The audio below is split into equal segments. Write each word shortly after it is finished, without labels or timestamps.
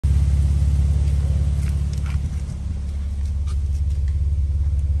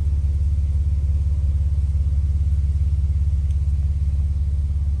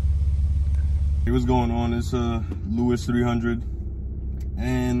Hey, what's going on? It's IS300,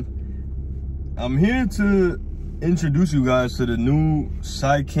 and I'm here to introduce you guys to the new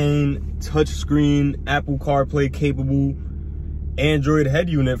Cycane touchscreen Apple CarPlay capable Android head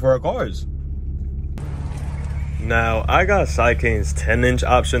unit for our cars. Now, I got Cycane's 10-inch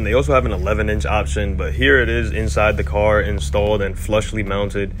option. They also have an 11-inch option, but here it is inside the car, installed and flushly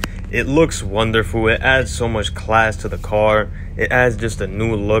mounted. It looks wonderful. It adds so much class to the car. It adds just a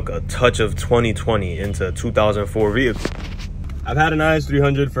new look, a touch of 2020 into a 2004 vehicle. I've had an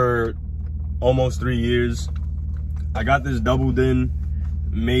IS300 for almost 3 years. I got this doubled in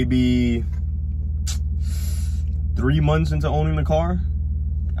maybe 3 months into owning the car.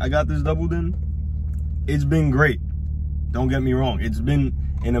 I got this doubled in. It's been great. Don't get me wrong. It's been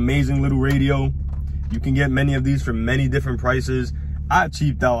an amazing little radio. You can get many of these for many different prices. I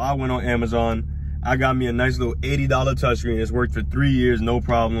cheaped out. I went on Amazon. I got me a nice little $80 touchscreen. It's worked for 3 years, no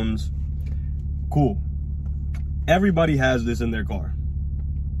problems. Cool. Everybody has this in their car.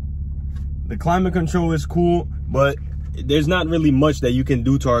 The climate control is cool, but there's not really much that you can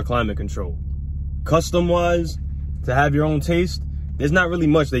do to our climate control. Custom-wise, to have your own taste, there's not really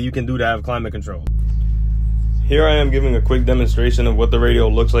much that you can do to have climate control. Here I am giving a quick demonstration of what the radio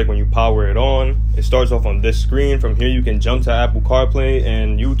looks like when you power it on. It starts off on this screen. From here you can jump to Apple CarPlay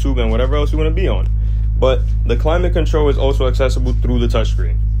and YouTube and whatever else you want to be on. But the climate control is also accessible through the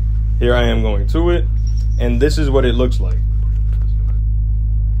touchscreen. Here I am going to it, and this is what it looks like.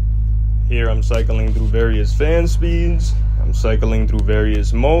 Here I'm cycling through various fan speeds. I'm cycling through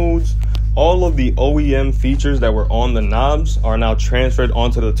various modes. All of the OEM features that were on the knobs are now transferred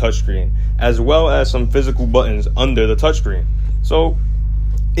onto the touchscreen, as well as some physical buttons under the touchscreen. So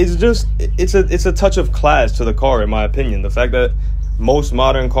it's a touch of class to the car, in my opinion. The fact that most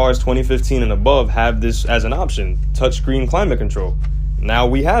modern cars 2015 and above have this as an option, touchscreen climate control. Now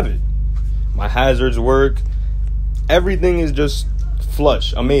we have it. My hazards work. Everything is just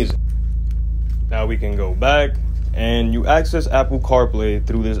flush, amazing. Now we can go back, and you access Apple CarPlay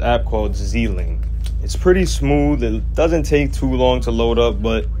through this app called Z-Link. It's pretty smooth. It doesn't take too long to load up,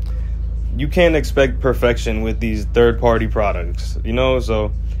 but you can't expect perfection with these third-party products, you know?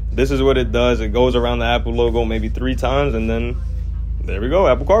 So this is what it does. It goes around the Apple logo maybe 3 times, and then there we go,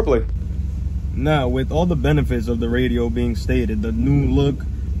 Apple CarPlay. Now, with all the benefits of the radio being stated, the new look,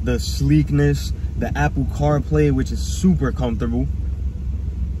 the sleekness, the Apple CarPlay, which is super comfortable,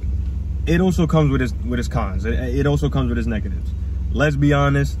 it also comes with its cons. It also comes with its negatives. Let's be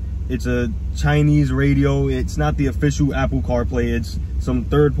honest, it's a Chinese radio. It's not the official Apple CarPlay. It's some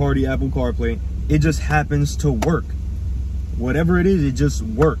third-party Apple CarPlay. It just happens to work. Whatever it is, it just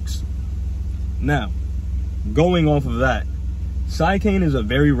works. Now, going off of that, Cycane is a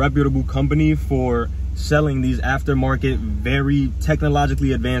very reputable company for selling these aftermarket, very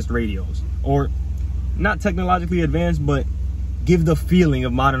technologically advanced radios. Or, not technologically advanced, but give the feeling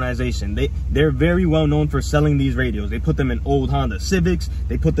of modernization. They're very well known for selling these radios. They put them in old Honda Civics.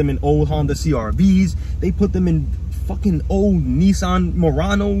 They put them in old Honda CR-Vs. They put them in fucking old Nissan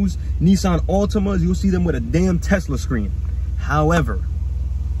Muranos, Nissan Altimas. You'll see them with a damn Tesla screen. However,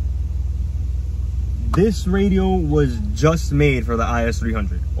 this radio was just made for the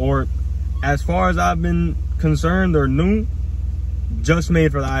IS300, or as far as I've been concerned or knew, just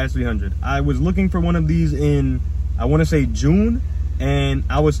made for the IS300. I was looking for one of these in, I want to say June, and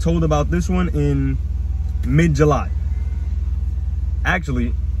I was told about this one in mid-July.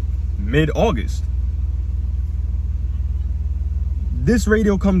 Actually, mid-August. This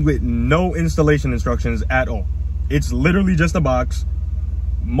radio comes with no installation instructions at all. It's literally just a box.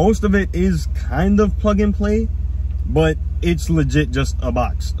 Most of it is kind of plug and play, but it's legit just a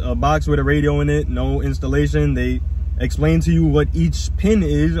box. A box with a radio in it, no installation. They explain to you what each pin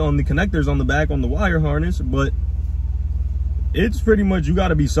is on the connectors on the back on the wire harness, but it's pretty much, you got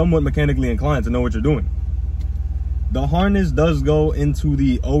to be somewhat mechanically inclined to know what you're doing. The harness does go into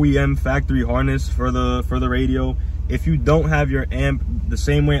the OEM factory harness for the radio. If you don't have your amp the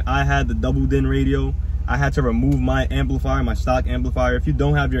same way I had the doubled-in radio, I had to remove my amplifier, my stock amplifier. If you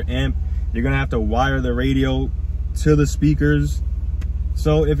don't have your amp, you're going to have to wire the radio to the speakers.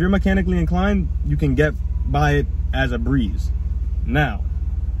 So if you're mechanically inclined, you can get by it as a breeze. Now,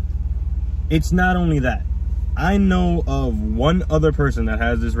 it's not only that. I know of one other person that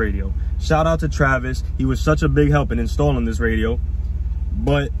has this radio. Shout out to Travis. He was such a big help in installing this radio.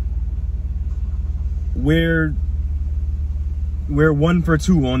 But we're 1 for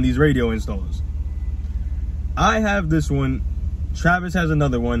 2 on these radio installs. I have this one. Travis has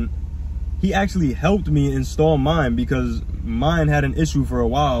another one. He actually helped me install mine because mine had an issue for a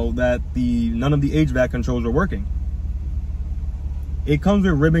while that none of the HVAC controls were working. it comes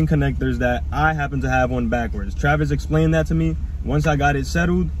with ribbon connectors that I happen to have one backwards. Travis explained that to me. Once I got it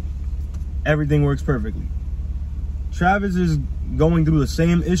settled, everything works perfectly. Travis is going through the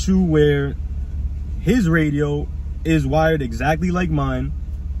same issue where his radio is wired exactly like mine.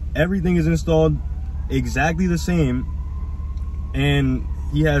 Everything is installed exactly the same, and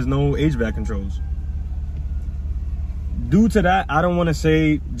he has no HVAC controls. Due to that, I don't want to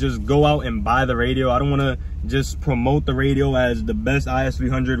say just go out and buy the radio. I don't want to just promote the radio as the best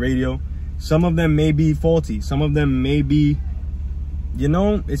IS300 radio. Some of them may be faulty. Some of them may be, you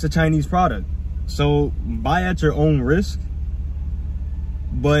know, it's a Chinese product. So buy at your own risk.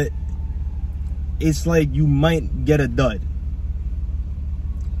 But it's like you might get a dud.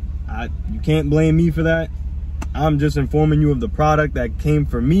 You can't blame me for that. I'm just informing you of the product that came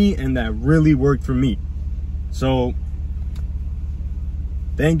for me and that really worked for me. So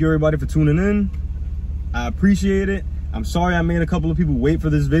thank you everybody for tuning in. I appreciate it. I'm sorry I made a couple of people wait for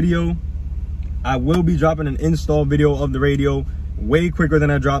this video. I will be dropping an install video of the radio way quicker than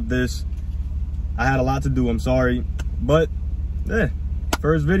I dropped this. I had a lot to do, I'm sorry. But,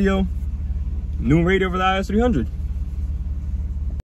 first video, new radio for the IS300.